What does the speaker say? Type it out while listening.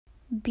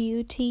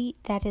Beauty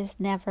that is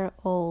never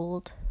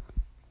old.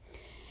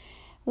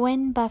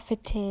 When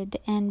buffeted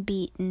and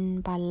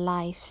beaten by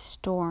life's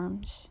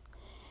storms,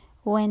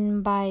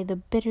 when by the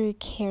bitter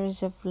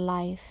cares of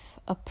life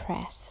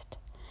oppressed,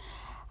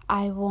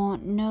 I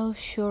want no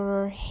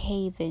surer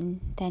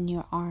haven than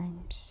your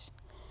arms.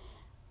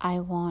 I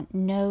want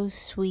no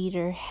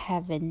sweeter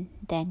heaven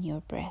than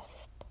your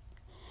breast.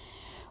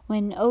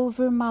 When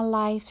over my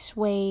life's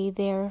way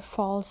there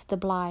falls the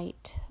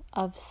blight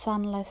of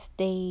sunless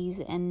days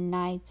and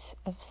nights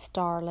of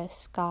starless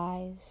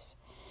skies,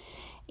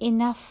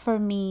 enough for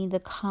me the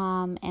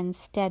calm and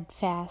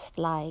steadfast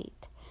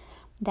light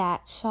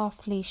that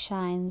softly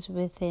shines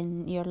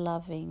within your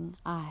loving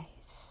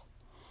eyes.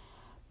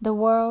 The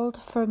world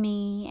for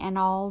me and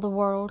all the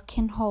world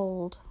can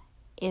hold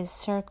is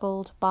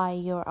circled by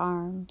your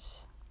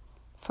arms.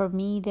 For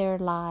me there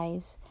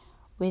lies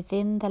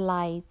within the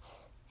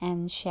lights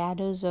and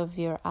shadows of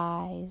your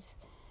eyes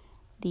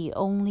the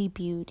only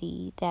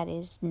beauty that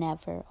is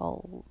never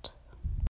old.